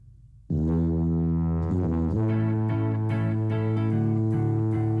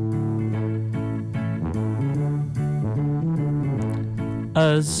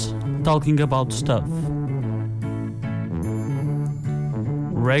Us talking about stuff.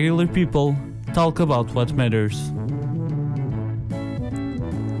 Regular people talk about what matters.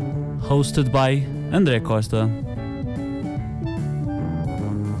 Hosted by André Costa.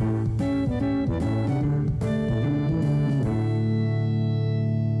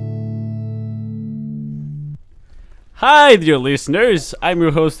 Hi, dear listeners. I'm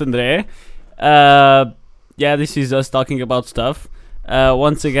your host, André. This is us talking about stuff.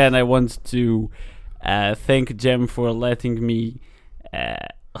 Once again, I want to thank Jem for letting me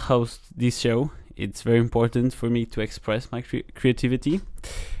host this show. It's very important for me to express my creativity.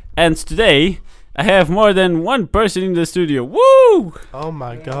 And today, I have more than one person in the studio. Woo! Oh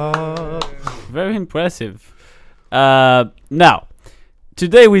my god. Very impressive. Now,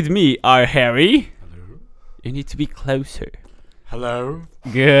 today with me are Harry. Hello. You need to be closer. Hello.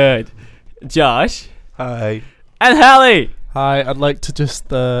 Good. Josh. Hi. And Hallie. Hi, I'd like to just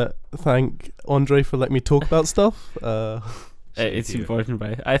thank Andre for letting me talk about stuff. It's important,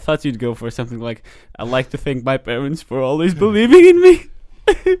 right? I thought you'd go for something like, I'd like to thank my parents for always believing in me.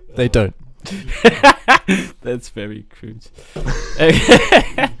 They don't. That's very crude.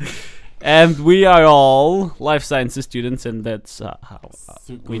 And we are all life sciences students, and that's how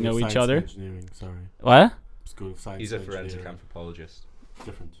we know each other. Engineering, sorry. What? School of Science. He's a and forensic Engineering. anthropologist.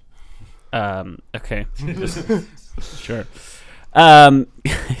 Different. Okay. Sure.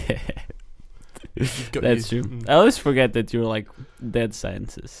 You've got That's me. true. I always forget that you're like dead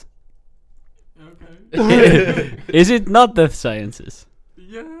sciences. Okay. Is it not dead sciences?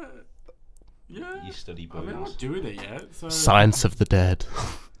 Yeah. Yeah. You study I mean, I'm bones. not doing it yet. So Science of the dead.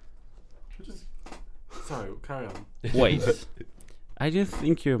 Just, sorry, carry on. Wait. I don't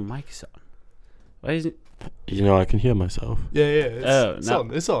think your mic's on. Why is it? You know, I can hear myself. Yeah, it's, Oh, it's no.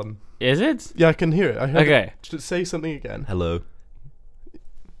 on. It's on. Is it? Yeah, I can hear it. I heard Okay. it. Just say something again. Hello.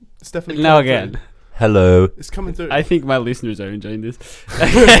 It's definitely Now coming again. through. Hello. It's coming through. I think my listeners are enjoying this.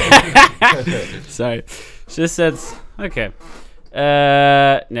 Sorry. Just said, okay.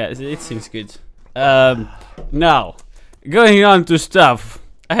 No, it seems good. Now, going on to stuff.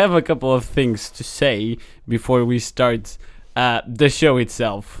 I have a couple of things to say before we start the show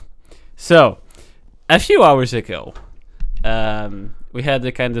itself. So, a few hours ago, we had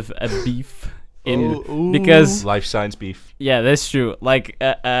a kind of a beef because Life science beef. yeah, that's true. Like,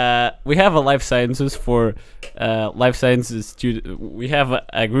 we have a life sciences for life sciences student. We have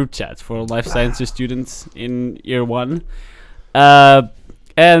a group chat for life sciences students in year one,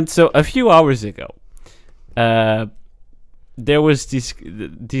 and so a few hours ago, there was this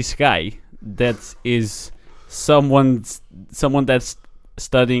guy that is someone that's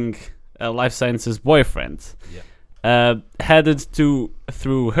studying life sciences boyfriend. Yeah. Headed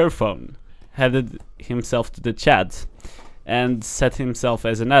through her phone. Headed himself to the chat and set himself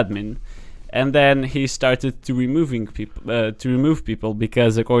as an admin, and then he started to remove people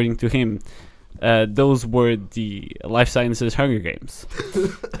because, according to him, those were the life sciences Hunger Games.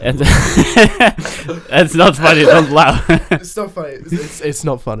 And that's not funny. Don't laugh. It's not funny. It's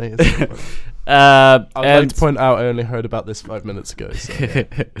not funny. It's not funny. I'd like to point out I only heard about this 5 minutes ago. So, yeah.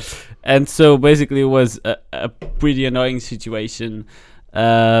 And so basically, it was a pretty annoying situation.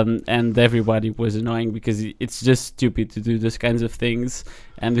 And everybody was annoying because it's just stupid to do those kinds of things,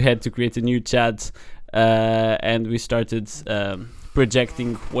 and we had to create a new chat, and we started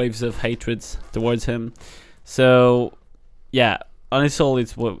projecting waves of hatred towards him. So yeah, on its whole,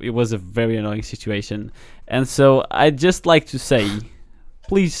 it was a very annoying situation. And so I'd just like to say,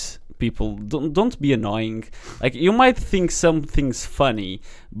 please, people, don't be annoying. Like, you might think something's funny,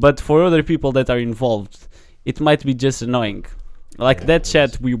 but for other people that are involved, it might be just annoying. Like, that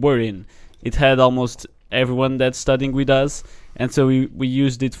chat we were in, it had almost everyone that's studying with us, and so we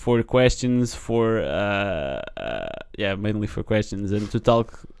used it for questions, mainly for questions, and to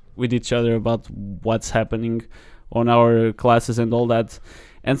talk with each other about what's happening on our classes and all that.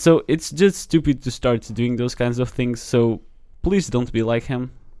 And so it's just stupid to start doing those kinds of things, so please don't be like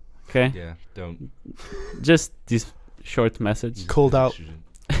him, okay? Yeah, don't. Just this short message. Called out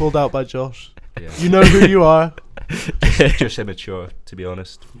by Josh. Yeah. You know who you are. Just immature, to be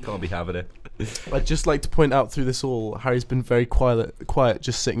honest. Can't be having it. I'd just like to point out through this all, Harry's been very quiet,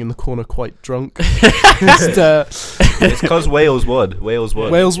 just sitting in the corner, quite drunk. It's because Wales won. Wales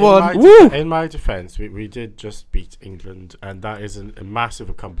won. Wales won. In my defence, we did just beat England, and that is a massive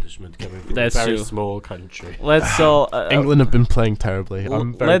accomplishment coming from That's a very true. small country. Let's all... England have been playing terribly.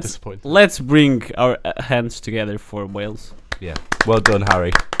 I'm very disappointed. Let's bring our hands together for Wales. Yeah. Well done,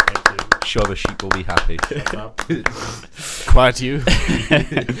 Harry. Thank you. Sure, the sheep will be happy. Quiet you.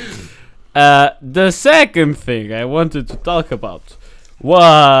 The second thing I wanted to talk about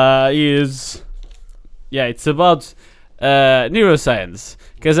it's about neuroscience,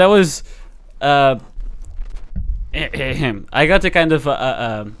 because I was I got a kind of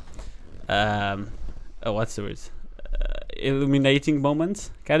what's the word, illuminating moment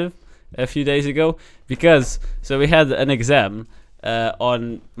kind of a few days ago, because so we had an exam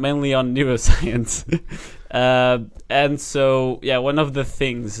mainly on neuroscience. And so one of the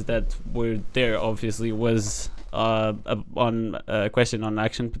things that were there obviously was on a question on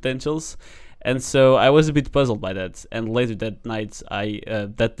action potentials, and so I was a bit puzzled by that. And later that night,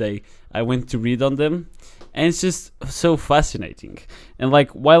 that day I went to read on them, and it's just so fascinating. And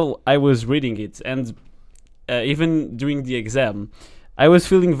like while I was reading it, and even during the exam, I was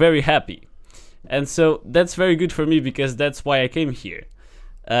feeling very happy. And so that's very good for me, because that's why I came here.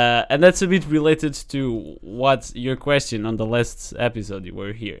 And that's a bit related to what your question on the last episode you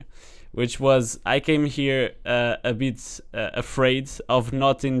were here, which was I came here a bit afraid of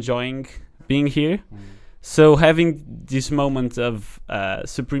not enjoying being here. So having this moment of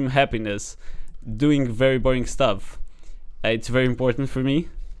supreme happiness doing very boring stuff, it's very important for me.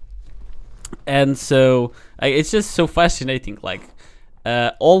 And so it's just so fascinating. Like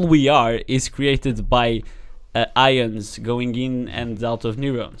all we are is created by ions going in and out of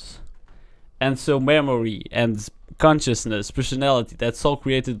neurons. And so memory and consciousness, personality, that's all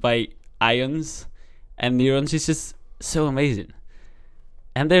created by ions and neurons. It's just so amazing.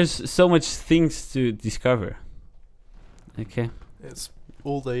 And there's so much things to discover. Okay. It's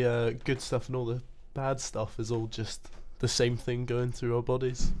all the good stuff and all the bad stuff is all just the same thing going through our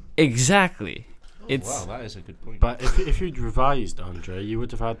bodies. Exactly. Wow, that is a good point. But if you'd revised, Andre, you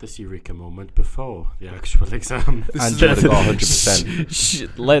would have had this eureka moment before the actual exam. Andre would have got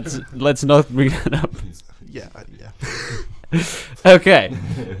 100%. Let's not bring that up. Yeah. Okay.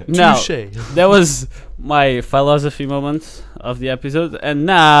 Now, Touché. that was my philosophy moment of the episode. And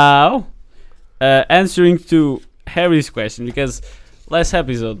now, answering to Harry's question, because last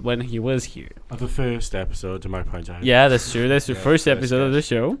episode when he was here. The first episode, to my point out. Yeah, that's true. That's the first episode of the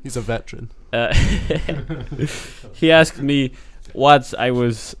show. He's a veteran. He asked me what I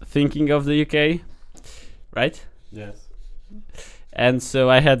was thinking of the UK, right? Yes. And so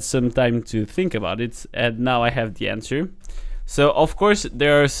I had some time to think about it, and now I have the answer. So of course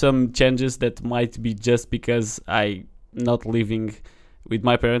there are some changes that might be just because I'm not living with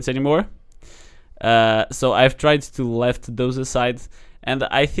my parents anymore. So I've tried to left those aside, and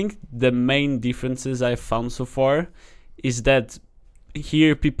I think the main differences I've found so far is that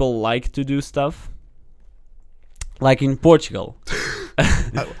here people like to do stuff. Like in Portugal.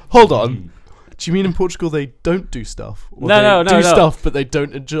 Hold on. Do you mean in Portugal they don't do stuff? Or No. do stuff but they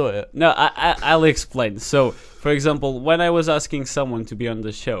don't enjoy it? No, I'll explain. So, for example, when I was asking someone to be on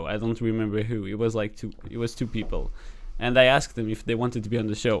the show, I don't remember who. It was like two people. And I asked them if they wanted to be on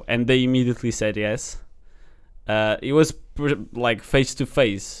the show, and they immediately said yes. It was like face to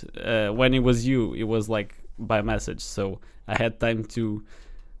face. When it was you, it was like by message. So I had time to,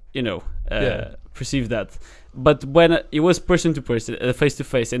 perceive that. But when it was person to person, face to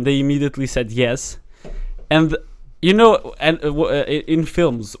face, and they immediately said yes. And in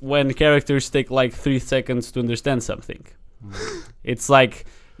films, when characters take like 3 seconds to understand something, it's like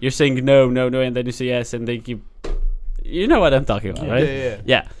you're saying no, and then you say yes, and they keep. You know what I'm talking about, right?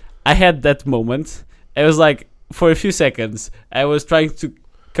 Yeah. I had that moment. I was like, for a few seconds, I was trying to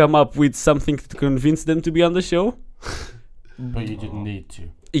come up with something to convince them to be on the show. But you didn't need to.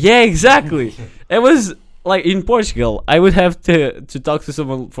 Yeah, exactly. It was like in Portugal, I would have to talk to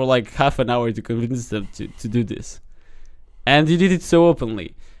someone for like half an hour to convince them to do this. And you did it so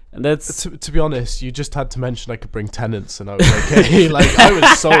openly. And that's to be honest, you just had to mention I could bring tenants and I was okay. Like I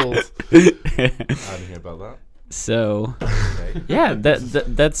was sold. I didn't hear about that. So, yeah,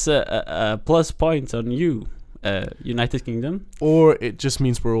 that's a plus point on you, United Kingdom. Or it just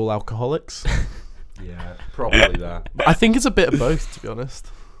means we're all alcoholics. Yeah, probably that. But I think it's a bit of both, to be honest.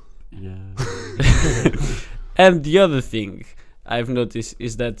 Yeah. And the other thing I've noticed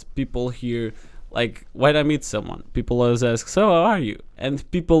is that people here, like when I meet someone, people always ask, "So how are you?" And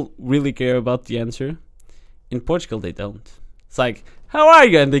people really care about the answer. In Portugal, they don't. It's like, "How are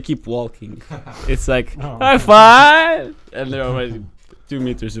you?" And they keep walking. It's like, "I'm fine," and they're already 2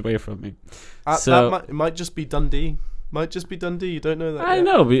 meters away from me. So it might just be Dundee. You don't know that. I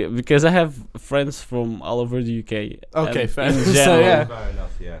know because I have friends from all over the UK. Okay, fair. In general, So, yeah. Fair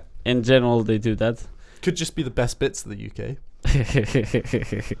enough, yeah. In general, they do that. Could just be the best bits of the UK.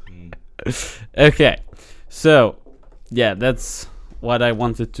 Okay, so yeah, that's what I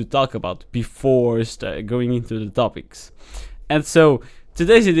wanted to talk about before going into the topics. And so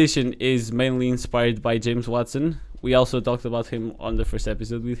today's edition is mainly inspired by James Watson, we also talked about him on the first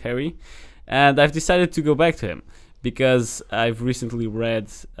episode with Harry, and I've decided to go back to him because I've recently read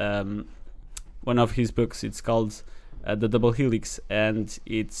one of his books. It's called The Double Helix, and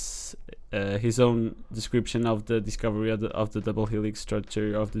it's his own description of the discovery of the double helix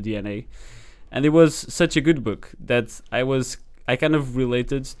structure of the DNA. And it was such a good book that I kind of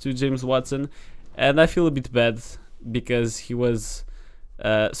related to James Watson, and I feel a bit bad because he was.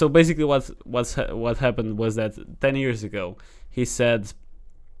 So basically, what happened was that 10 years ago, he said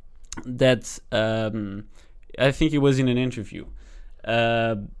that I think it was in an interview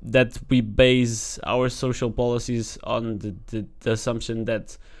that we base our social policies on the assumption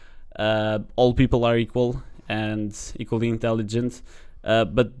that all people are equal and equally intelligent,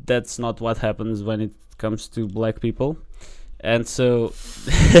 but that's not what happens when it comes to black people. And so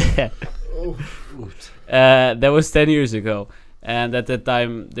that was 10 years ago, and at that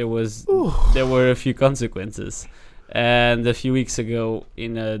time there were a few consequences. And a few weeks ago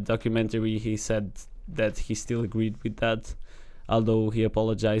in a documentary he said that he still agreed with that, although he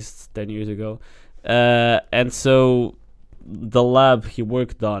apologized 10 years ago. And so the lab he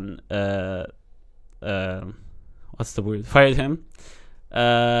worked on fired him,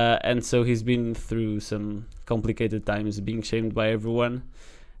 and so he's been through some complicated times, being shamed by everyone,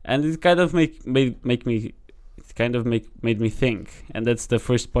 and it kind of made me think, and that's the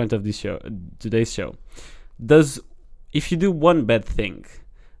first point of today's show. If you do one bad thing,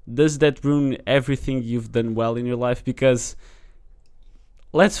 does that ruin everything you've done well in your life? Because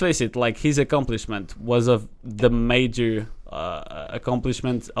let's face it, like, his accomplishment was of the major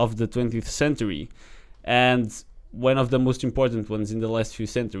accomplishment of the 20th century, and one of the most important ones in the last few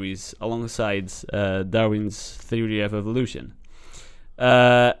centuries, alongside Darwin's theory of evolution.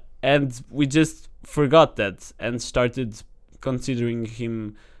 And we just forgot that and started considering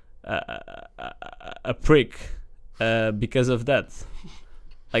him a prick because of that.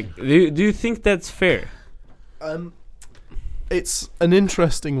 Like, do you think that's fair? It's an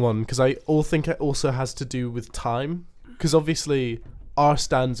interesting one because I think it also has to do with time. Because obviously our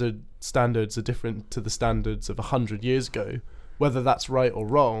standards are different to the standards of 100 years ago. Whether that's right or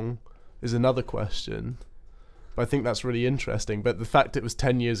wrong is another question. But I think that's really interesting. But the fact it was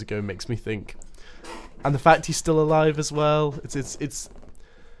 10 years ago makes me think, and the fact he's still alive as well. It's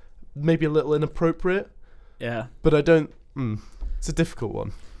maybe a little inappropriate. Yeah. But I don't. It's a difficult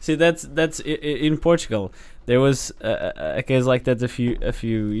one. See, that's in Portugal. There was a case like that a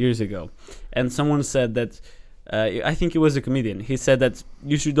few years ago, and someone said that. I think it was a comedian. He said that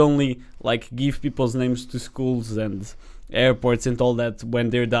you should only give people's names to schools and airports and all that when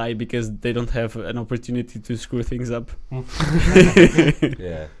they die, because they don't have an opportunity to screw things up.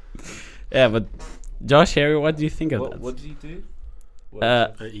 Yeah. Yeah, but Josh, Harry, what do you think of that? What did he do?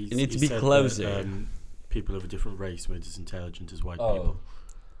 You need to be closer. That, people of a different race were as intelligent as white people.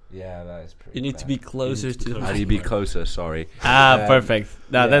 Yeah, that is pretty You need bad. to be closer to the I need to be closer, sorry. Perfect.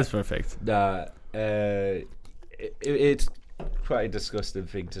 No, yeah. that's perfect. It's quite a disgusting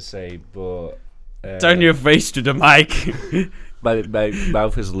thing to say, but... Turn your face to the mic. My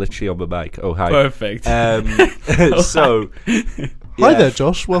mouth is literally on the mic. Oh, hi. Perfect. So... Hi there,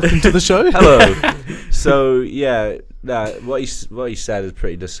 Josh. Welcome to the show. Hello. So, yeah, what he said is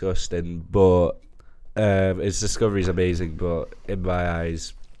pretty disgusting, but his discovery is amazing, but in my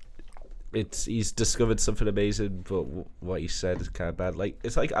eyes... he's discovered something amazing, but what he said is kind of bad. Like,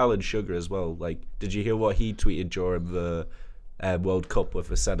 it's like Alan Sugar as well. Like, did you hear what he tweeted during the World Cup with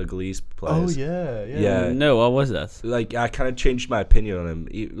the Senegalese players? Oh yeah. No, what was that? Like, I kind of changed my opinion on him.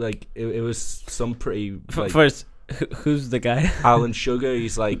 It was some pretty... First, who's the guy? Alan Sugar.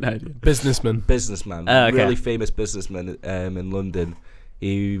 He's like... No idea. Businessman. Okay. Really famous businessman in London.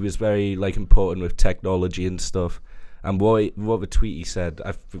 He was very, important with technology and stuff. And what the tweet he said,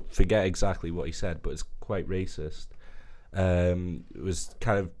 I forget exactly what he said, but it's quite racist. It was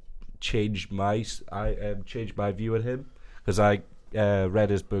kind of changed my view on him, because I read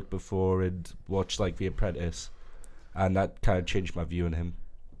his book before and watched The Apprentice, and that kind of changed my view on him.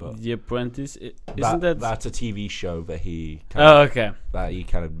 But The Apprentice, that's a TV show that he okay, that he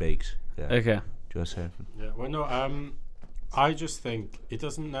kind of makes. Yeah. Okay. Do you want to say anything? Yeah. Well, no. I just think it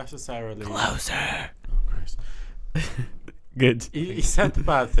doesn't necessarily. Closer. Oh, Christ. Good. He said the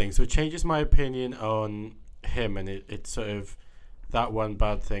bad thing, so it changes my opinion on him, and it sort of, that one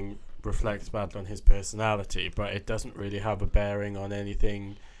bad thing reflects badly on his personality, but it doesn't really have a bearing on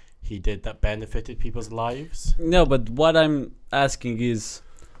anything he did that benefited people's lives. No, but what I'm asking is,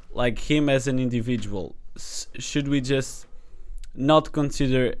 him as an individual, should we just not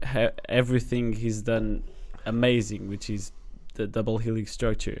consider everything he's done amazing, which is the double helix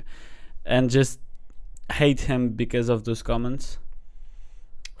structure, and just hate him because of those comments?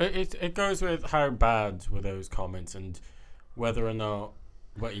 It goes with how bad were those comments and whether or not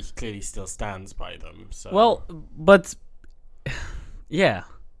he clearly still stands by them. So Well, but yeah,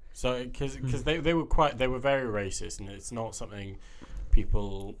 so because they were very racist, and it's not something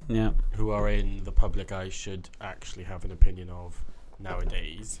people yeah. who are in the public eye should actually have an opinion of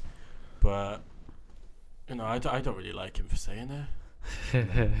nowadays. But I don't really like him for saying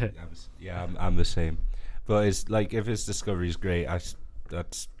that. I'm the same. But it's like, if his discovery is great,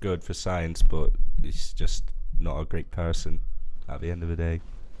 that's good for science, but he's just not a great person at the end of the day.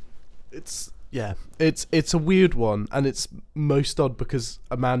 It's a weird one, and it's most odd because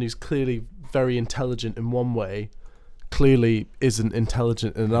a man who's clearly very intelligent in one way clearly isn't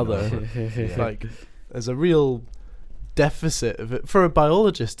intelligent in another. Yeah. Like, there's a real deficit of it for a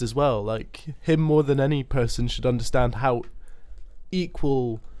biologist as well. Like, him more than any person should understand how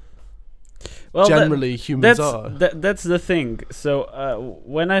equal Well, generally humans are. that's the thing. So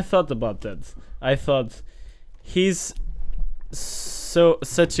when I thought about that, I thought he's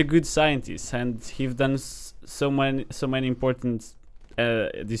such a good scientist, and he's done so many important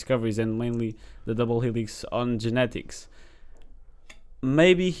discoveries, and mainly the double helix on genetics.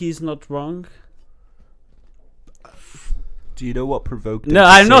 Maybe he's not wrong. Do you know what provoked him? No, to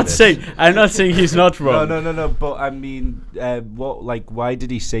I'm say not this? saying. I'm not saying he's not wrong. No. But I mean, why did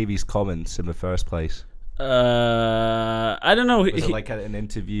he say these comments in the first place? I don't know. Was it like at an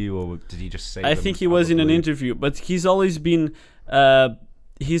interview, or did he just say? I them think he was in an publicly? interview, but he's always been that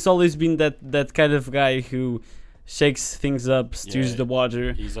kind of guy who shakes things up, stirs Yeah. the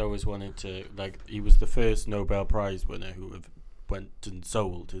water. He's always wanted to, like, he was the first Nobel Prize winner who went and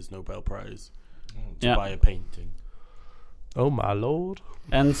sold his Nobel Prize to Yeah. buy a painting. Oh my lord.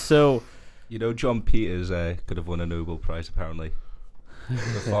 And so, You know, John Peters could have won a Nobel Prize apparently. The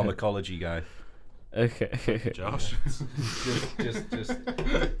pharmacology guy. okay. Josh. just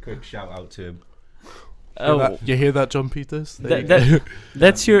quick shout out to him. Oh, You hear that, John Peters? There you That- go.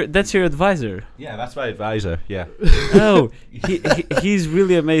 that's your advisor. Yeah, that's my advisor. Yeah. Oh, he's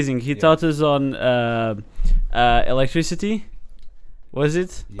really amazing. He taught us on electricity. Was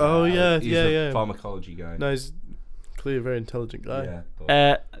it? Oh, yeah, he's yeah, the yeah. pharmacology guy. No, he's clearly a very intelligent guy. Yeah.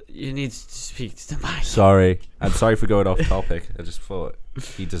 but- You need to speak to the mic. Sorry, I'm sorry for going off topic. I just thought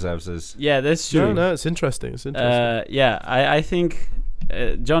he deserves his. Yeah, that's true. No, it's interesting. It's interesting. Yeah, I think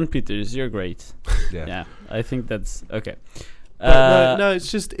John Peters, you're great. Yeah. Yeah, I think that's okay. But no,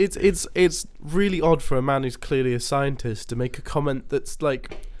 it's just it's really odd for a man who's clearly a scientist to make a comment that's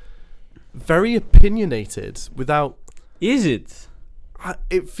like very opinionated without. Is it?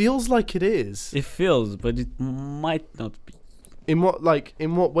 It feels like it is. It feels, but it might not be. In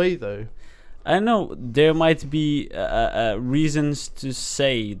what way though? I know there might be reasons to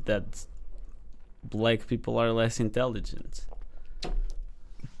say that black people are less intelligent.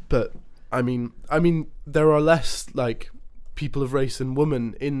 But I mean, there are less like people of race and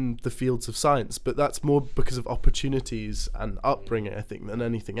women in the fields of science, but that's more because of opportunities and upbringing, I think, than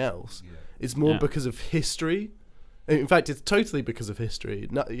anything else. Yeah. It's more Yeah. because of history. In fact, it's totally because of history.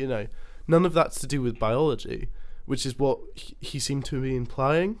 None of that's to do with biology, which is what he seemed to be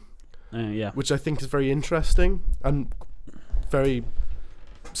implying, Yeah. which I think is very interesting and very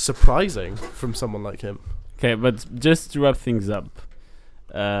surprising from someone like him. Okay, but just to wrap things up,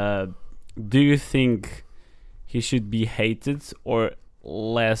 do you think he should be hated or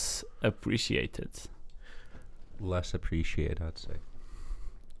less appreciated? Less appreciated, I'd say.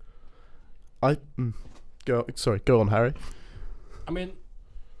 Go on, Harry. I mean,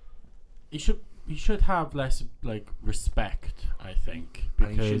 he should have less like respect, I think, And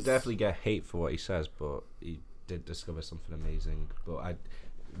because he should definitely get hate for what he says, but he did discover something amazing. But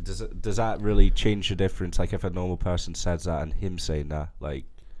does that really change the difference? Like, if a normal person says that and him saying that, like,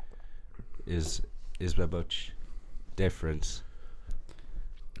 is there much difference?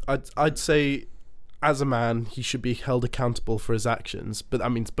 I'd say, as a man, he should be held accountable for his actions, but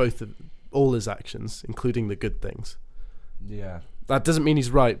that means all his actions, including the good things. Yeah. That doesn't mean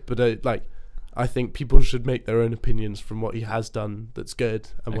he's right, but I think people should make their own opinions from what he has done that's good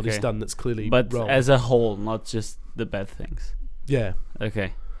and what he's Okay. done that's clearly But wrong. as a whole, not just the bad things. Yeah.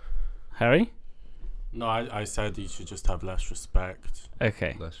 Okay. Harry? no, I said he should just have less respect.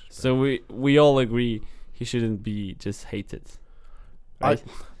 Okay. Less So we all agree he shouldn't be just hated. Right?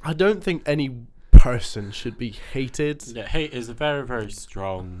 I don't think any person should be hated. Yeah, hate is a very, very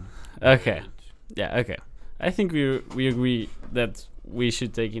strong Okay. word. Yeah, okay. I think we agree that we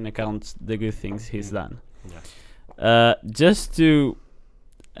should take in account the good things he's done. Yeah. Just to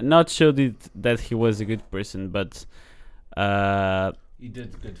not show that he was a good person, but He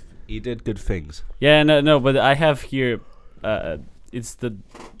did He did good things. Yeah, no, but I have here. It's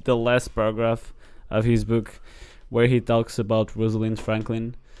the last paragraph of his book, where he talks about Rosalind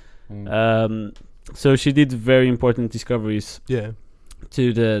Franklin. So she did very important discoveries Yeah.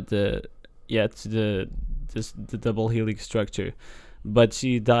 to the double helix structure, but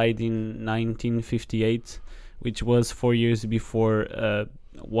she died in 1958, which was 4 years before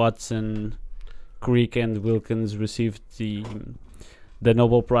Watson, Crick, and Wilkins received the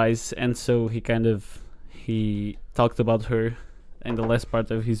Nobel Prize, and so he talked about her in the last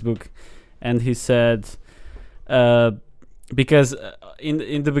part of his book, and he said, because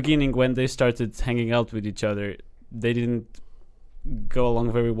in the beginning when they started hanging out with each other, they didn't go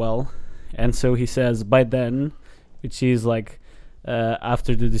along very well, and so he says by then, which is like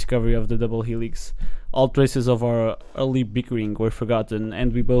after the discovery of the double helix, all traces of our early bickering were forgotten,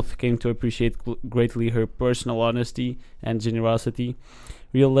 and we both came to appreciate greatly her personal honesty and generosity,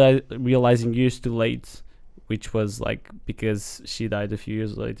 realizing years too late, which was like because she died a few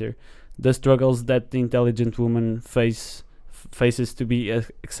years later, the struggles that the intelligent woman faces to be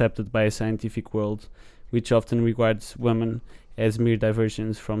accepted by a scientific world, which often regards women as mere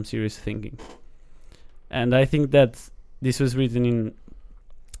diversions from serious thinking. And I think that this was written in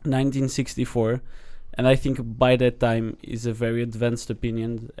 1964, and I think by that time is a very advanced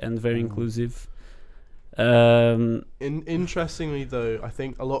opinion and very inclusive. Interestingly, though, I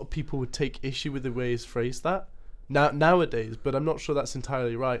think a lot of people would take issue with the way he's phrased that nowadays, but I'm not sure that's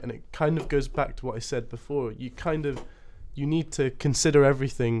entirely right. And it kind of goes back to what I said before. You need to consider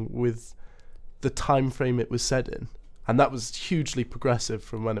everything with the time frame it was said in, and that was hugely progressive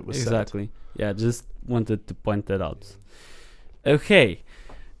from when it was said. Exactly. Yeah, just wanted to point that out. Okay,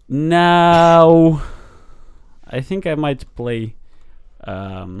 now I think I might play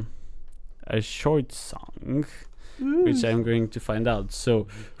a short song, which I'm going to find out. So,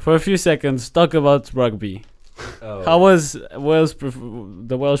 for a few seconds, talk about rugby. How was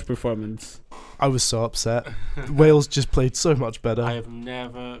the Welsh performance? I was so upset. Wales just played so much better. I have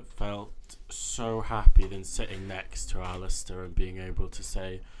never felt so happy than sitting next to Alistair and being able to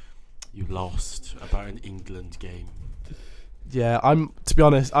say, "You lost," about an England game. Yeah, to be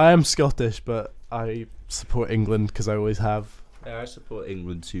honest, I am Scottish, but I support England because I always have. Yeah, I support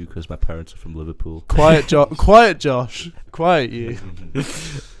England too because my parents are from Liverpool. Quiet, Josh. Quiet you.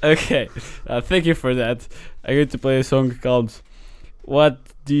 Okay, thank you for that. I'm going to play a song called "What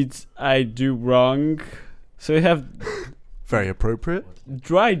Did I Do Wrong?" So we have Very appropriate.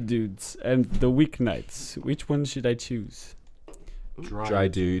 Dry Dudes and The Weeknights. Which one should I choose? Dry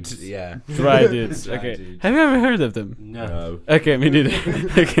dudes, yeah. Dry Dudes. Dry Okay. Dudes. Have you ever heard of them? No. Okay, me neither.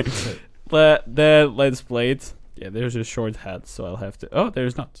 Okay, but then let's play it. Yeah, there's a short hat, so I'll have to. Oh,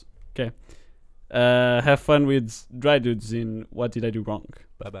 there's not. Okay. Have fun with Dry Dudes in What Did I Do Wrong?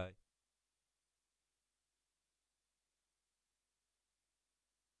 Bye bye.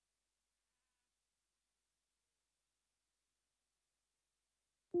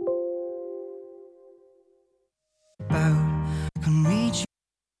 Can reach.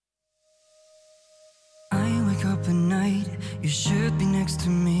 I wake up at night, you should be next to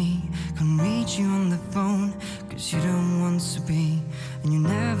me. Can reach you on the phone, cause you don't want to be. And you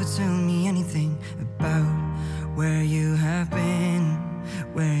never tell me anything about where you have been,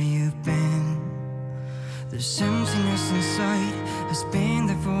 where you've been. There's emptiness inside, has been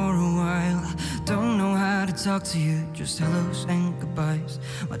there for a while. Don't know how to talk to you, just hellos and goodbyes.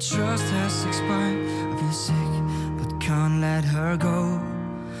 My trust has expired, I feel sick, but can't let her go,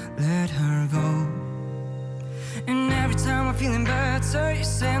 let her go. And every time I'm feeling better, your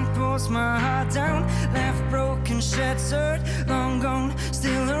scent pulls my heart down. Left broken, shattered, long gone,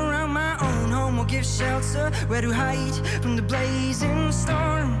 still around my own home. Will give shelter, where to hide from the blazing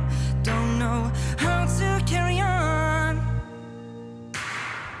storm. Don't know how to carry on.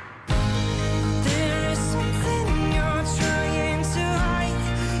 There is something you're trying to hide.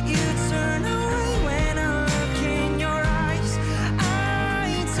 You turn away when I look in your eyes.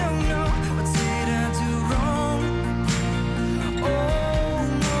 I don't know, what did I do wrong? Oh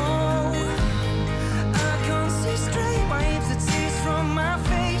no, I can't see straight. Wipe the tears from my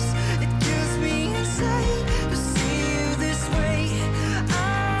face. It kills me inside to see you this way.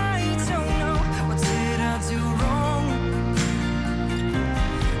 I don't know, what did I do wrong?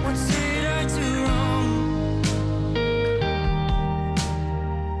 What did I do wrong?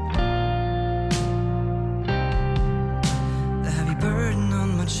 The heavy burden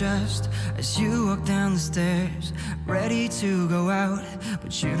on my chest as you walk down the stairs, ready to go out,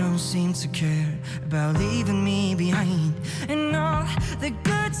 but you don't seem to care about leaving me behind. And all the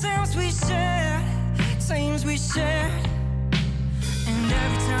good times we shared, And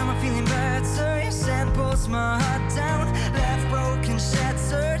every time I'm feeling better, your scent pulls my heart down. Left broken,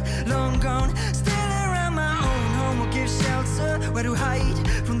 shattered, long gone. Still around my own home will give shelter. Where to hide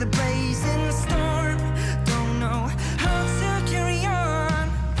from the blazing storm? Don't know how to carry on.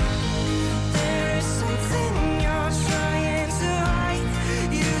 There is something you're trying to hide.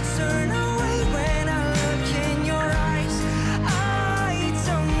 You turn away when I look in your eyes. I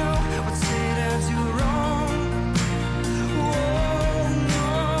don't know what did I do wrong. Oh no,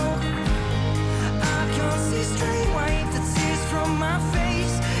 I can't see straight. Wipe the tears from my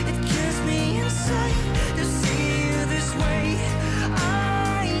face. It kills me inside to see you this way. I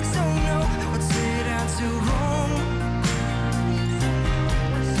don't know what did I do wrong.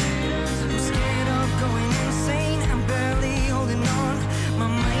 I'm scared of going insane. I'm barely holding on. My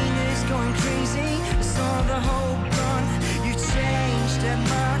mind is going crazy. It's all the hope gone. You changed that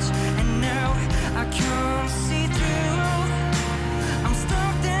much, and now I can't see through. I'm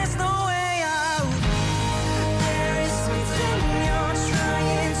stuck, there's no way out. There is something you're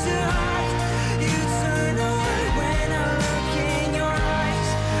trying to hide. You turn away when I look in your eyes.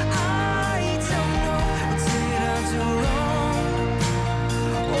 I don't know what did I do wrong.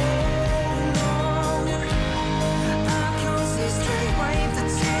 Oh no, I can't see straight. Wipe the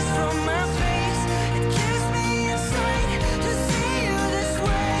tears from my face. It kills me inside to see you this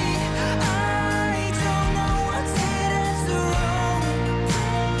way. I don't know what did I do wrong.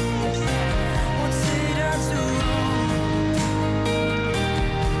 What did I do wrong?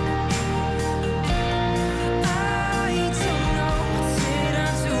 I don't know what did I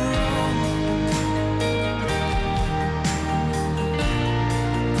do wrong.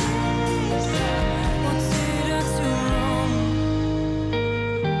 What did I do wrong?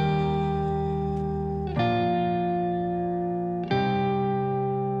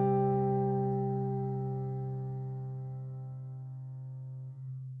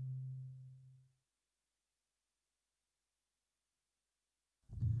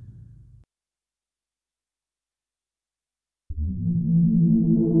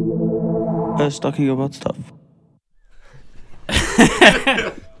 Us talking about stuff.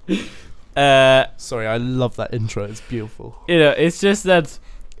 Sorry, I love that intro. It's beautiful. It's just that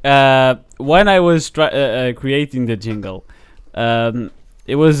when I was creating the jingle,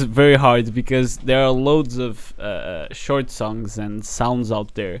 it was very hard because there are loads of short songs and sounds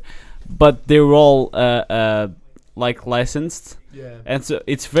out there, but they're all like licensed, Yeah. and so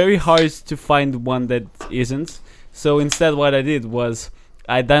it's very hard to find one that isn't. So instead, what I did was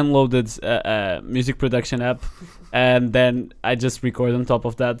I downloaded a music production app, and then I just record on top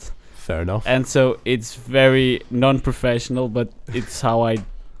of that. Fair enough. And so it's very non-professional, but it's how I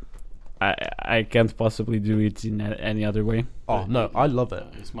can't possibly do it in any other way. Oh no, I love it.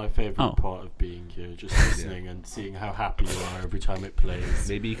 It's my favourite Oh. part of being here, just listening and seeing how happy you are every time it plays.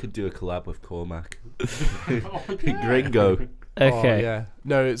 Maybe you could do a collab with Cormac. Oh, yeah. Gringo. Okay. Oh, yeah.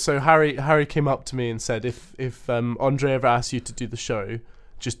 No, so Harry came up to me and said if Andre ever asks you to do the show,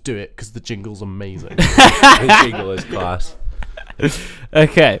 just do it because the jingle's amazing. The jingle is class.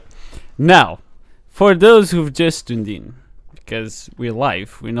 Okay. Now, for those who've just tuned in, because we're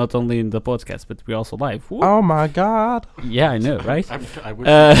live, we're not only in the podcast, but we're also live. Woo. Oh my god. Yeah, I know, right? I wish Uh, I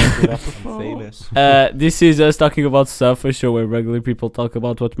could do that I'm before. famous. This is us talking about stuff, a show where regular people talk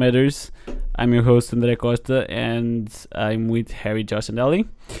about what matters. I'm your host, André Costa, and I'm with Harry, Josh, and Ellie.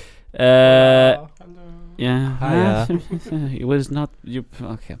 Yeah. Hiya. It was not you.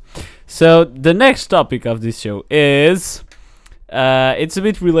 Okay. So the next topic of this show is, it's a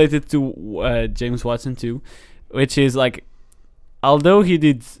bit related to James Watson too, which is like, although he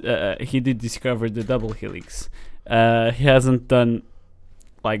did discover the double helix, he hasn't done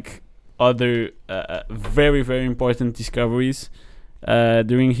like other very very important discoveries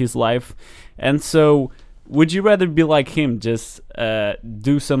during his life, and so. Would you rather be like him, just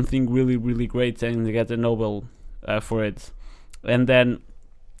do something really, really great and get a Nobel for it, and then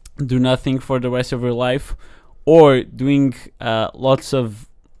do nothing for the rest of your life, or doing lots of,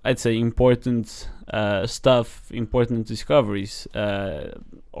 I'd say, important stuff, important discoveries,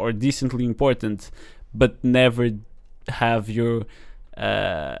 or decently important, but never have your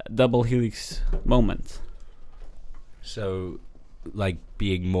double helix moment? So, like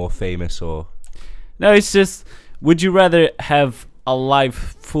being more famous or... No, it's just, would you rather have a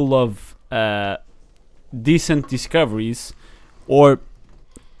life full of decent discoveries, or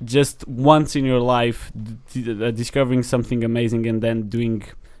just once in your life discovering something amazing and then doing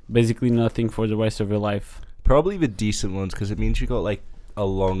basically nothing for the rest of your life? Probably the decent ones, because it means you got like a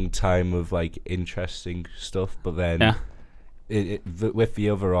long time of like interesting stuff, but then Yeah. with the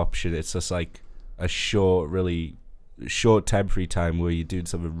other option, it's just like a short, really short temporary time where you're doing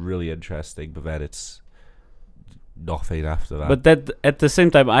something really interesting, but then it's nothing after that. But that at the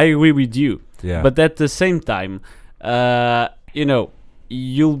same time, I agree with you. yeah, But at the same time,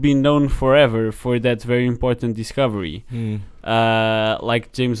 you'll be known forever for that very important discovery,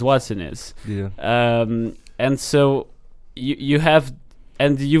 like James Watson is. yeah, And so you have,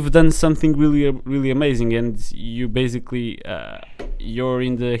 and you've done something really amazing, and you basically you're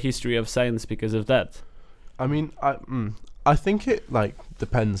in the history of science because of that. I mean, I think it like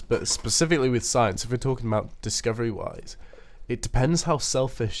depends, but specifically with science, if we're talking about discovery-wise, it depends how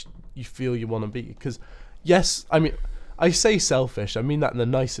selfish you feel you want to be. Because, yes, I mean, I say selfish, I mean that in the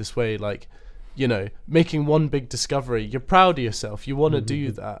nicest way. Like, making one big discovery, you're proud of yourself, you want to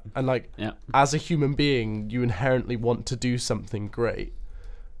do that, and like, Yeah. as a human being, you inherently want to do something great.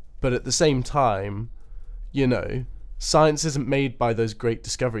 But at the same time, science isn't made by those great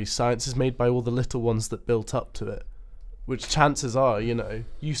discoveries. Science is made by all the little ones that built up to it. Which chances are,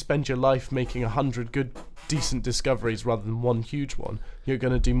 you spend your life making 100 good, decent discoveries rather than one huge one. You're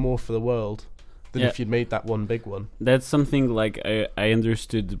going to do more for the world than Yeah. if you'd made that one big one. That's something like I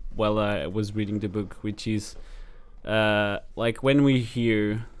understood while I was reading the book, which is like when we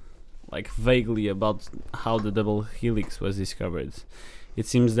hear like vaguely about how the double helix was discovered, it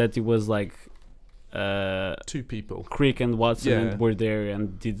seems that it was like Two people. Crick and Watson Yeah. were there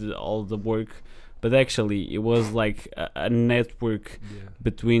and did all the work, but actually it was like a network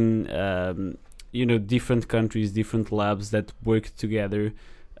between different countries, different labs that worked together,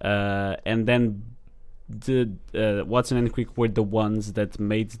 and then the Watson and Crick were the ones that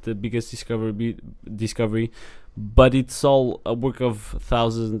made the biggest discovery, but it's all a work of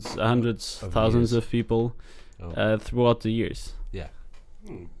thousands, hundreds, Of thousands years. of people Oh. throughout the years. yeah.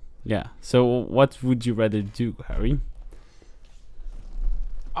 Yeah. So what would you rather do, Harry?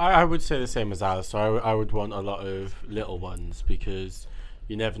 I would say the same as Alice. So I would want a lot of little ones because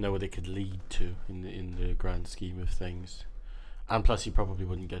you never know what they could lead to in the grand scheme of things. And plus, you probably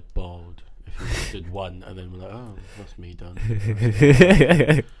wouldn't get bored if you just did one and then were like, oh, that's me done.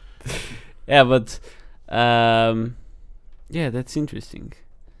 Yeah, but that's interesting.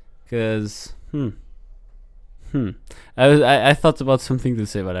 Because I thought about something to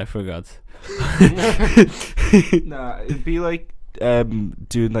say, but I forgot. Nah, it'd be like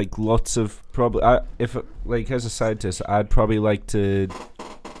doing like lots of probably. If like as a scientist, I'd probably like to.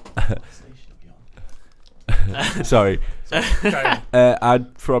 Sorry.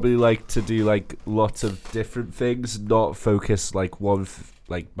 I'd probably like to do like lots of different things, not focus like one,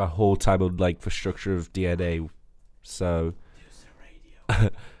 like my whole time on like the structure of DNA. So,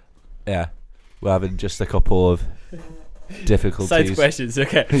 yeah, we're having just a couple of difficulties. Side questions,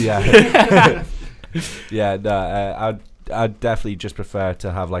 okay. Yeah, yeah. No, I'd definitely just prefer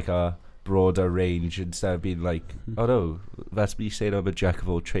to have like a broader range instead of being like, oh no, that's me saying I'm a jack of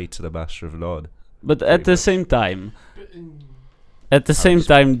all trades and a master of none. But at the same time,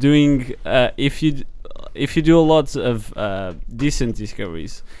 doing if you do a lot of decent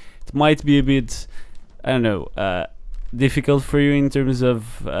discoveries, it might be a bit, I don't know, difficult for you in terms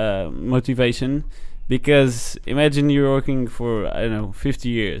of motivation, because imagine you're working for 50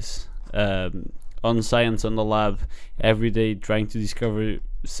 years on science on the lab every day trying to discover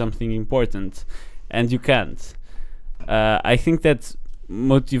something important, and you can't. I think that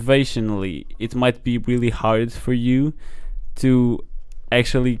motivationally it might be really hard for you to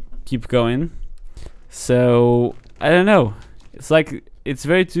actually keep going. So I don't know, it's like it's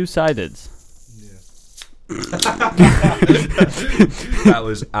very two-sided. That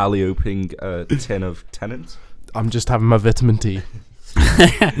was Ali opening a tin of Tennant. I'm just having my vitamin T.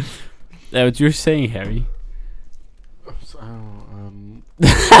 What you're saying, Harry?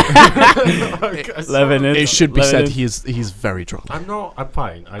 It should be said Lebanon. he's very drunk. I'm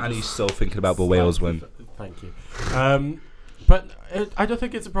fine. And he's still thinking about the Wales win. Thank you. But I don't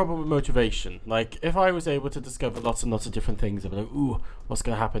think it's a problem with motivation. Like, if I was able to discover lots and lots of different things, I'd be like, ooh, what's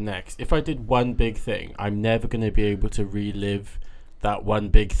going to happen next? If I did one big thing, I'm never going to be able to relive that one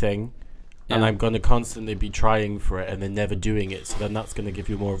big thing. And Yeah. I'm going to constantly be trying for it and then never doing it. So then that's going to give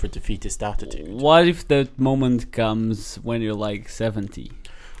you more of a defeatist attitude. What if that moment comes when you're like 70?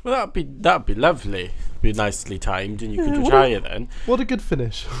 Well, that'd be lovely. Be nicely timed, and you could Yeah, retire then. What a good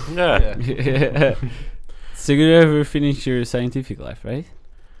finish. Yeah. So you ever finish your scientific life, right?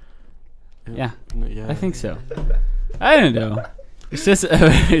 Yeah, Yeah. I think so. I don't know. It's just a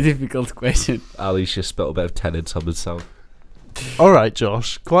very difficult question. Ali's just spilled a bit of Tennant on himself. All right,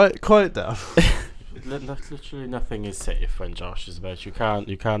 Josh, quiet down. Literally nothing is safe when Josh is about. You can't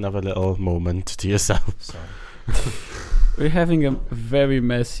have a little moment to yourself. Sorry. We're having a very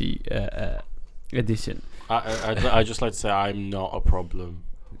messy edition. I'd just like to say I'm not a problem.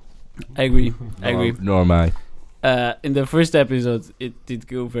 I agree. I agree. Nor am I. In the first episode, it did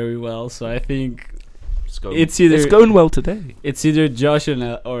go very well, so I think It's either going well today. it's either Josh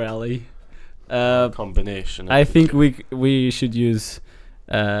or Ali. Combination. Of I the think two. we should use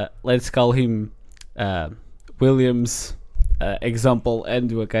let's call him William's example and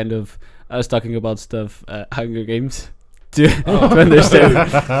do a kind of I was talking about stuff Hunger Games to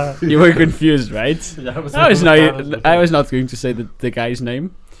understand. You were confused, right? I was not going to say the guy's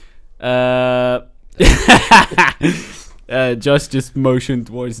name. Josh just motioned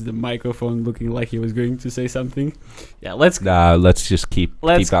towards the microphone, looking like he was going to say something. Yeah, let's Just keep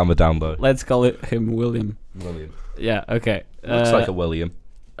Let's- that on the down low. let's call him William. William. Yeah, okay. Looks like a William.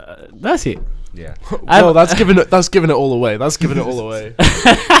 That's it. Yeah. No, that's giving it all away. That's giving it all away.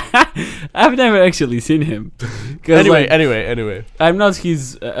 I've never actually seen him. 'Cause, Anyway. I'm not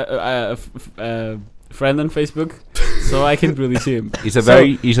his friend on Facebook, so I can't really see him. He's a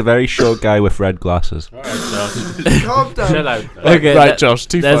very short guy with red glasses. All right, Josh. Calm down. Chill out. Okay, Right, Josh.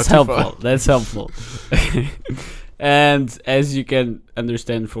 Too that's far. helpful. That's helpful. And as you can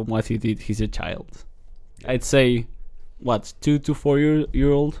understand from what he did, he's a child. I'd say, what, 2 to 4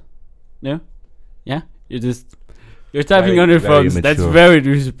 year old? No, yeah. You're typing Very- on your very phones. That's mature. very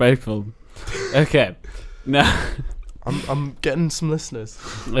disrespectful. Okay, now, I'm getting some listeners.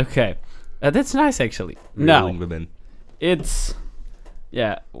 okay, that's nice actually. Now Reeling them in. it's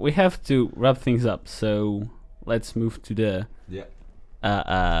we have to wrap things up. So let's move to the Yeah.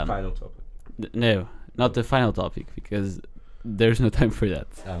 Final topic. no, not the final topic because there's no time for that.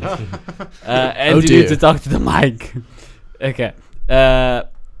 And Oh you dear. need to talk to the mic. Okay.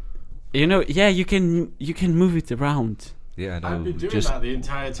 You can move it around. Yeah, I know. I've been doing Just that the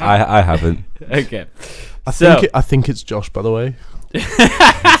entire time. I haven't. Okay. I think it's Josh, by the way.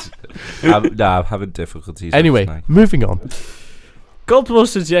 I'm having difficulties. Anyway, tonight. moving on. Cultural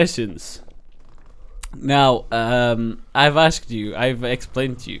suggestions. Now, I've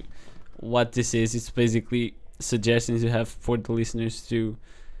explained to you what this is. It's basically suggestions you have for the listeners to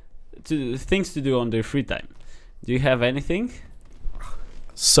things to do on their free time. Do you have anything?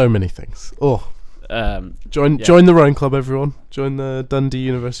 So many things. Oh, join Yeah. join the rowing club, everyone. Join the Dundee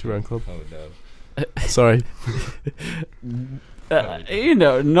University Rowing Club. Oh no. Sorry.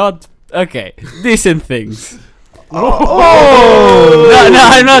 Not okay. Decent things. Oh! No,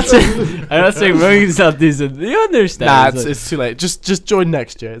 I'm not saying. I'm not saying rowing is not decent. You understand? Nah, It's it's too late. Just join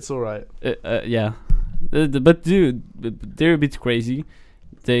next year. It's all right. yeah. But dude, they're a bit crazy.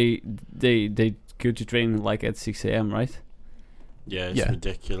 They go to train like at 6 a.m. right? Yeah, it's Yeah.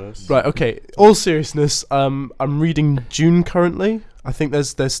 ridiculous. Right. Okay. All seriousness. I'm reading Dune currently. I think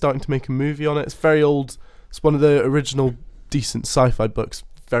they're starting to make a movie on it. It's very old. It's one of the original decent sci-fi books.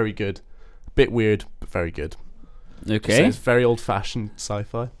 Very good. A bit weird, but very good. So Okay. it's very old-fashioned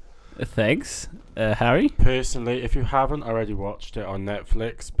sci-fi. Thanks, Harry. Personally, if you haven't already watched it on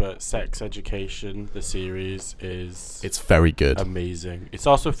Netflix, but Sex Education, the series, is It's very good. amazing. It's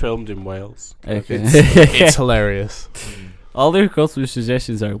also filmed in Wales. Okay. It's hilarious. All their cultural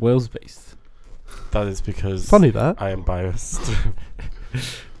suggestions are Wales based. That is because Funny that. I am biased.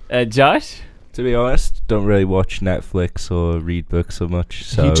 Josh. To be honest, don't really watch Netflix or read books so much.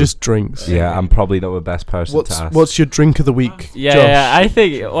 So He just drinks. yeah, I'm probably not the best person to ask. What's your drink of the week? Yeah, Josh? yeah. I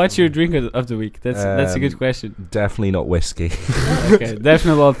think. What's your drink of the week? That's a good question. Definitely not whiskey. Okay,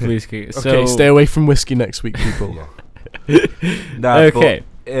 definitely not whiskey. Okay, stay away from whiskey next week, people. Nah, Okay.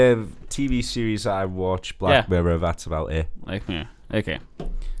 But, TV series that I watch, Black Yeah. Mirror. That's about it. Like me. Okay.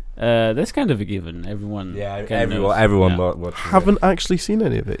 That's kind of a given. Everyone. kind of knows. Everyone Yeah. watches. Haven't actually seen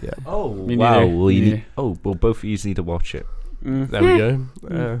any of it yet. Oh Me wow! neither. Well, you Me need, well, both of you need to watch it. There we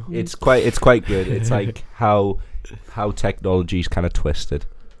go. It's quite good. It's like how technology's kind of twisted.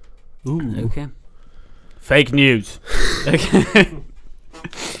 Ooh. Okay. Fake news. Okay.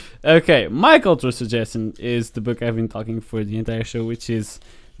 Okay. My cultural suggestion is the book I've been talking for the entire show, which is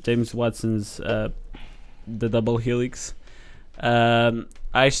James Watson's The Double Helix.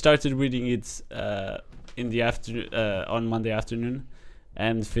 I started reading it in the on Monday afternoon,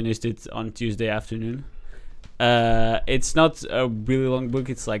 and finished it on Tuesday afternoon. It's not a really long book.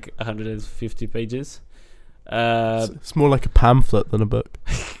 It's like 150 pages. It's more like a pamphlet than a book.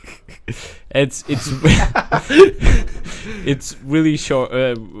 It's it's really short,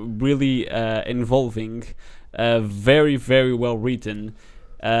 really involving, very very well written,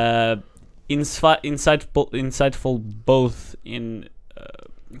 insightful both in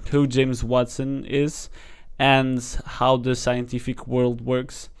who James Watson is and how the scientific world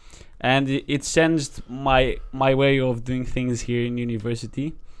works, and it changed my way of doing things here in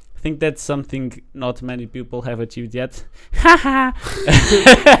university. think that's something not many people have achieved yet.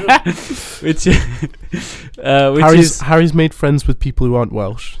 which Harry's made friends with people who aren't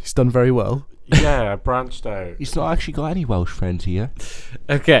Welsh. He's done very well. Yeah, I branched out. He's not actually got any Welsh friends here.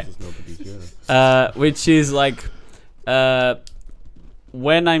 okay. There's nobody here. Which is like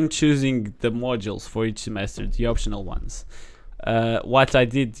when I'm choosing the modules for each semester, the optional ones. What I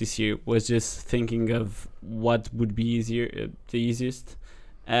did this year was just thinking of what would be the easiest,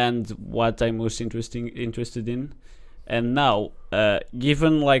 and what I'm most interested in. And now,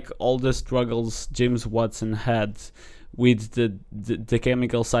 given like all the struggles James Watson had with the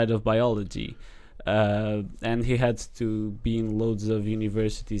chemical side of biology, and he had to be in loads of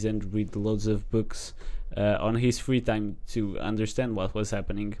universities and read loads of books on his free time to understand what was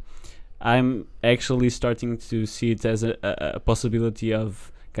happening, I'm actually starting to see it as a possibility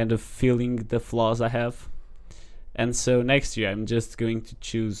of kind of filling the flaws I have. And so next year I'm just going to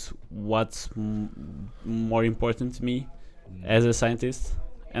choose what's more important to me as a scientist.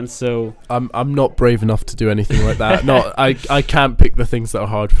 And so I'm not brave enough to do anything like that. I can't pick the things that are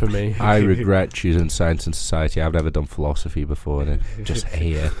hard for me. I regret choosing science and society. I've never done philosophy before, and I just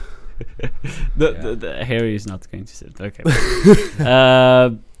hate it. the Harry is not going to sit. Okay.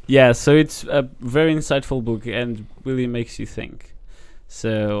 Yeah, so it's a very insightful book and really makes you think.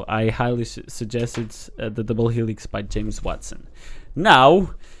 So I highly suggest it, The Double Helix by James Watson.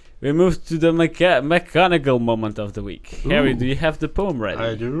 Now, we move to the mechanical moment of the week. Ooh. Harry, do you have the poem ready?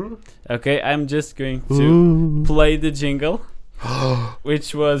 I do. Okay, I'm just going to play the jingle,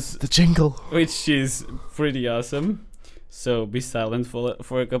 which The jingle. which is pretty awesome. So be silent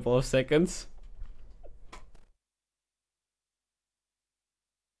for a couple of seconds.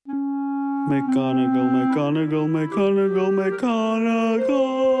 Mechanical.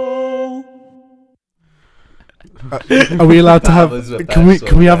 Are we allowed to That have? was the Can we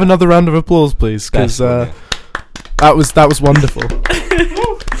best one, have yeah. another round of applause, please? Because Best one, that was wonderful.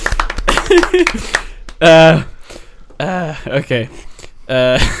 Okay.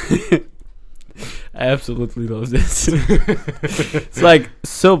 I absolutely love this. It's like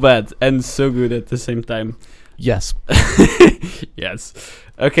so bad and so good at the same time. Yes. Yes.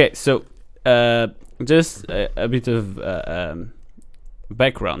 Okay, so just a bit of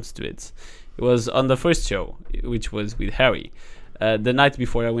background to it. It was on the first show, which was with Harry. The night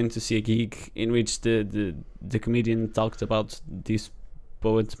before, I went to see a gig in which the comedian talked about this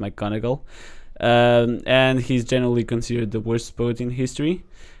poet McGonagall, and he's generally considered the worst poet in history,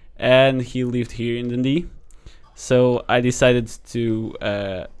 and he lived here in Dundee. So I decided to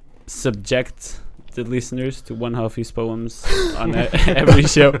subject the listeners to one of his poems on every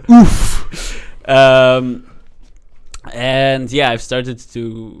show. And yeah, I've started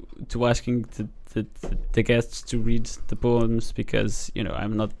to asking the guests to read the poems because, you know,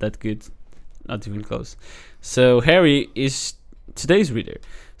 I'm not that good, not even close. So Harry is today's reader.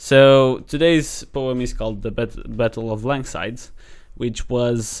 So today's poem is called The Battle of Langside, which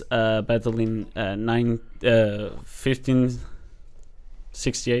was a battle in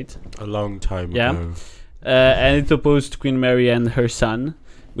 1568. A long time Yeah. ago. And it opposed Queen Mary and her son,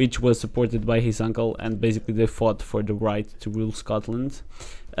 which was supported by his uncle, and basically they fought for the right to rule Scotland.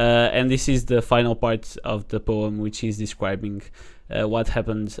 And this is the final part of the poem, which is describing what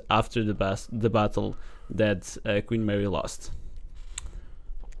happened after the battle that Queen Mary lost.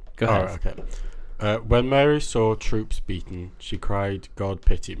 Go ahead. Alright, okay. When Mary saw troops beaten, she cried, "God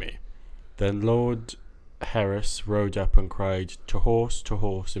pity me." Then Lord Harris rode up and cried, to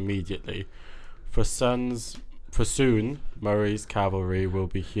horse immediately. For soon Murray's cavalry will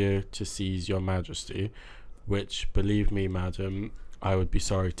be here to seize your majesty, which, believe me, madam, I would be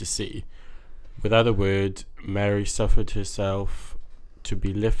sorry to see. Without a word, Mary suffered herself to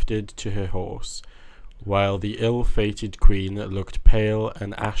be lifted to her horse, while the ill-fated queen looked pale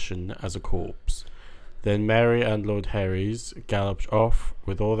and ashen as a corpse. Then Mary and Lord Herries galloped off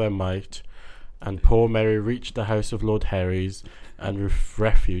with all their might, and poor Mary reached the house of Lord Herries and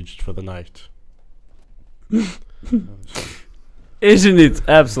refuged for the night. Isn't it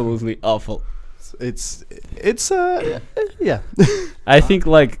absolutely awful? It's yeah. I think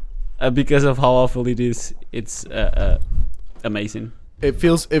because of how awful it is, it's amazing. It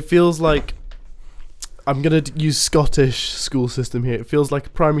feels like I'm gonna use Scottish school system here. It feels like a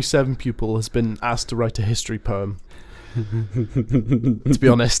primary 7 pupil has been asked to write a history poem. To be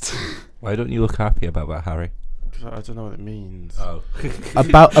honest, Why don't you look happy about that, Harry? I don't know what it means. Oh.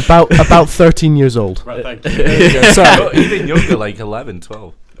 about 13 years old. Right, thank Yeah, sorry. Even younger, like 11,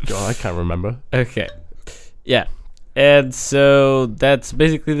 12. God, I can't remember. Okay. Yeah. And so that's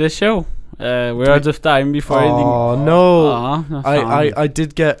basically the show. We're out of time before ending. Oh no! Aw, I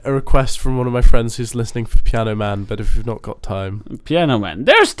did get a request from one of my friends who's listening for Piano Man, but if you've not got time, Piano Man.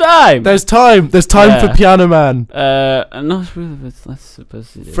 There's time. there's time. There's time Yeah. for Piano Man. Not really, but let's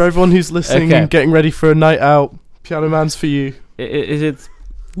suppose it is. For everyone who's listening Okay. and getting ready for a night out, Piano Man's for you. Is it?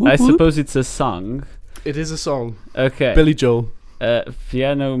 I suppose it's a song. It is a song. Okay. Billy Joel.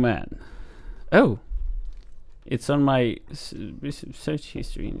 Piano Man. Oh. It's on my search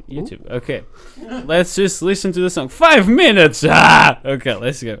history in YouTube. Okay. Let's just listen to the song. 5 minutes! Ah! Okay,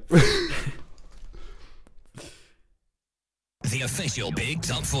 let's go. The official Big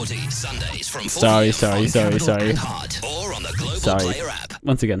Top 40 Sundays from 4 Sorry, p.m. sorry, on sorry, Capital sorry. and Hard, or on the Global Sorry. Player app.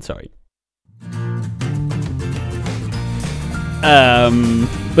 Once again, sorry.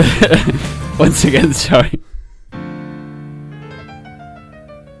 Once again, sorry.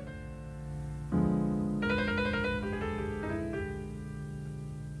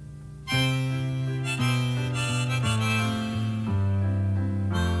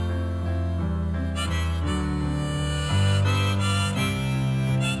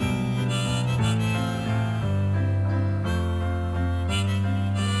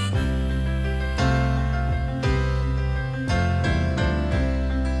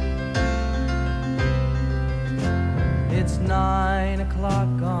 It's 9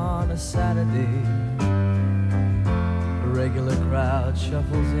 o'clock on a Saturday. A regular crowd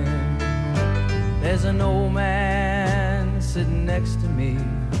shuffles in. There's an old man sitting next to me,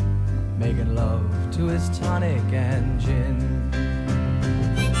 making love to his tonic and gin.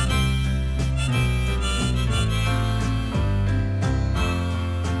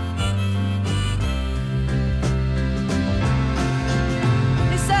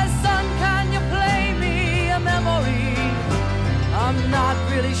 He says, son, can you play me a memory? I'm not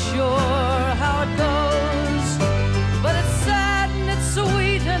really sure how it goes, but it's sad and it's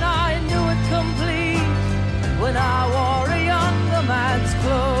sweet, and I knew it complete when I wore a younger man's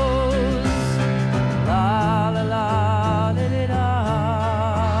clothes. La la la li li da,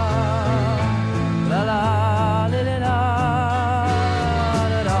 la la li li da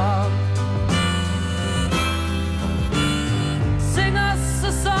da da. Sing us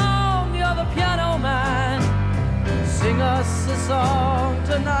a song, you're the piano man. Sing us a song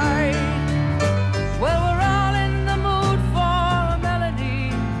tonight. Well, we're all in the mood for a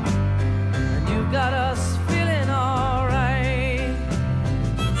melody, and you got us feeling alright.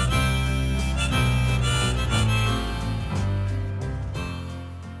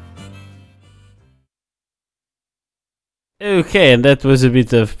 Okay, and that was a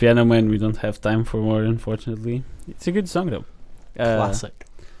bit of Piano Man. We don't have time for more, unfortunately. It's a good song, though. Classic.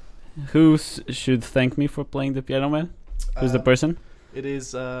 Who should thank me for playing the Piano Man? Who's the person? It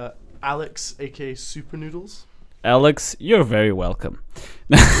is Alex, aka Super Noodles. Alex, you're very welcome.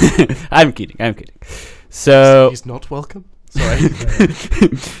 I'm kidding. So He's not welcome. Sorry.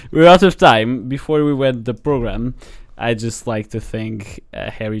 we're out of time. Before we end the program, I'd just like to thank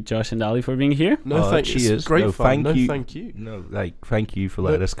Harry, Josh, and Ali for being here. No, thank you. cheers. It's great No, fun. thank No, you. thank you. No, thank you for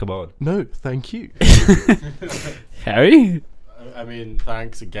letting No. us come on. No, thank you. Harry? I mean,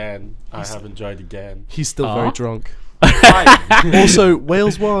 thanks again. I have enjoyed again. He's still Aw. very drunk. Also,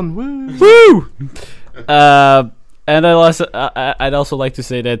 Wales won. Woo! Woo! And I'd also like to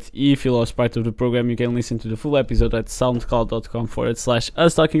say that if you lost part of the program, you can listen to the full episode at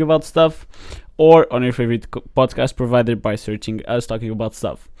soundcloud.com/us talking about stuff, or on your favorite podcast provider by searching Us Talking About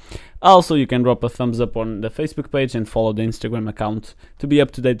Stuff. Also, you can drop a thumbs up on the Facebook page and follow the Instagram account to be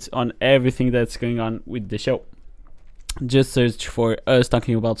up to date on everything that's going on with the show. Just search for Us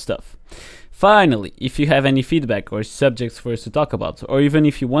Talking About Stuff. Finally, if you have any feedback or subjects for us to talk about, or even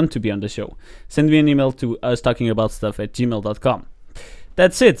if you want to be on the show, send me an email to ustalkingaboutstuff@gmail.com.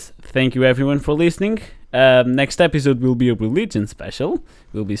 That's it. Thank you everyone for listening. Next episode will be a religion special.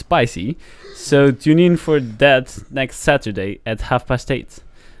 Will be spicy. So tune in for that next Saturday at 8:30.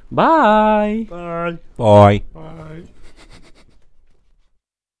 Bye! Bye. Bye. Bye.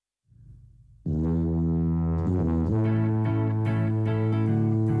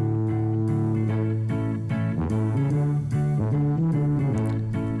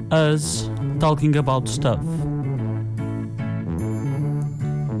 Us talking about stuff.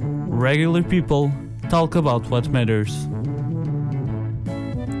 Regular people talk about what matters.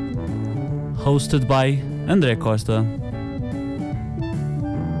 Hosted by André Costa.